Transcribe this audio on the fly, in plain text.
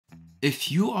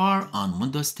If you are on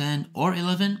Windows 10 or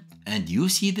 11 and you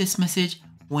see this message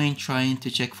when trying to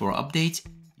check for updates,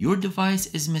 your device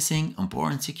is missing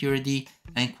important security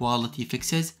and quality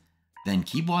fixes, then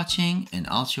keep watching and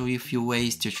I'll show you a few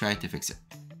ways to try to fix it.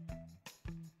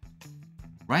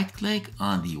 Right-click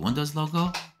on the Windows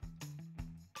logo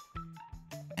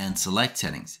and select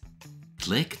Settings.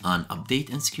 Click on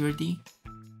Update and Security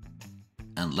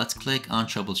and let's click on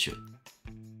Troubleshoot.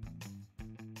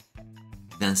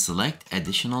 Then select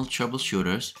Additional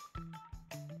Troubleshooters.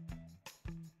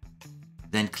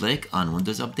 Then click on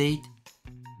Windows Update.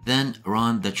 Then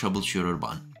run the Troubleshooter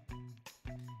button.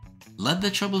 Let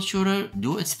the troubleshooter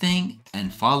do its thing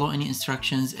and follow any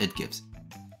instructions it gives.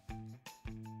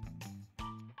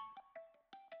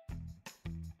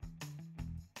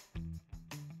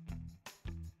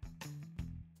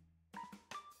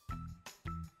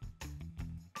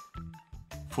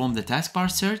 From the taskbar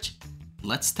search,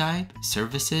 let's type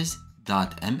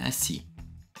services.msc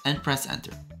and press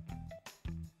enter.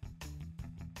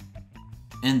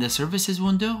 In the services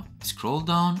window, scroll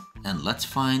down and let's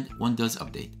find Windows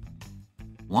Update.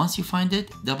 Once you find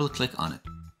it, double click on it.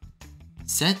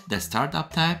 Set the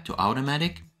startup type to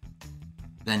automatic,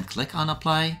 then click on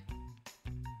apply.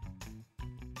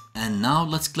 And now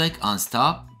let's click on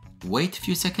stop, wait a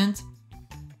few seconds,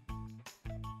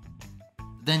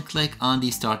 then click on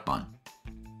the start button.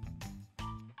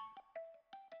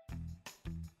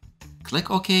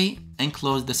 Click OK and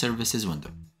close the services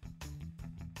window.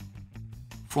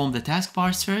 From the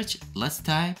taskbar search, let's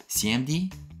type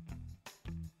CMD.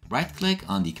 Right-click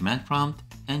on the command prompt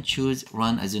and choose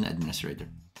Run as an administrator.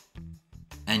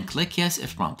 And click Yes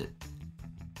if prompted.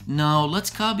 Now let's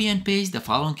copy and paste the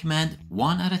following command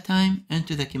one at a time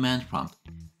into the command prompt.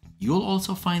 You'll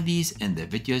also find these in the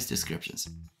video's descriptions.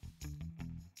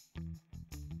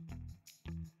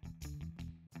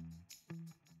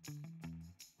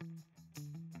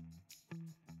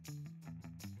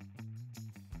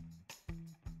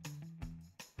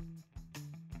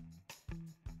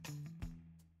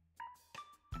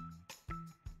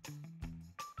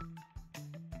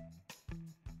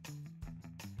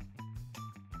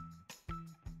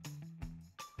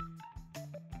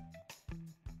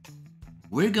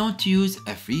 We're going to use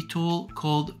a free tool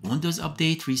called Windows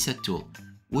Update Reset Tool,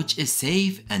 which is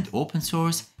safe and open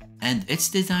source, and it's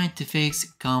designed to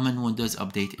fix common Windows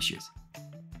Update issues.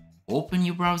 Open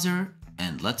your browser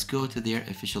and let's go to their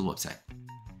official website.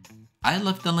 I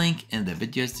left the link in the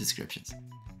video's descriptions.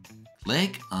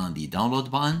 Click on the download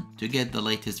button to get the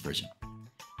latest version.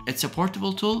 It's a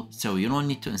portable tool, so you don't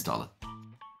need to install it.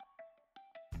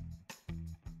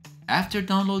 After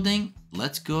downloading,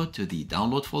 let's go to the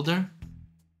download folder.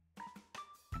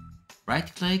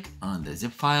 Right-click on the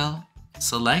zip file,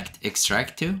 select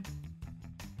Extract to.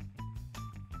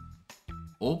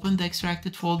 Open the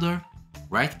extracted folder,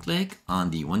 right-click on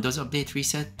the Windows Update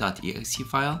Reset.exe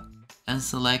file and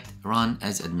select Run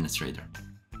as Administrator.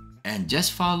 And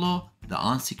just follow the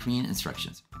on-screen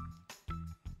instructions.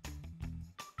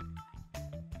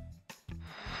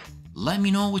 Let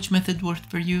me know which method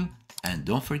worked for you, and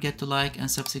don't forget to like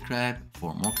and subscribe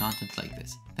for more content like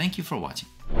this. Thank you for watching.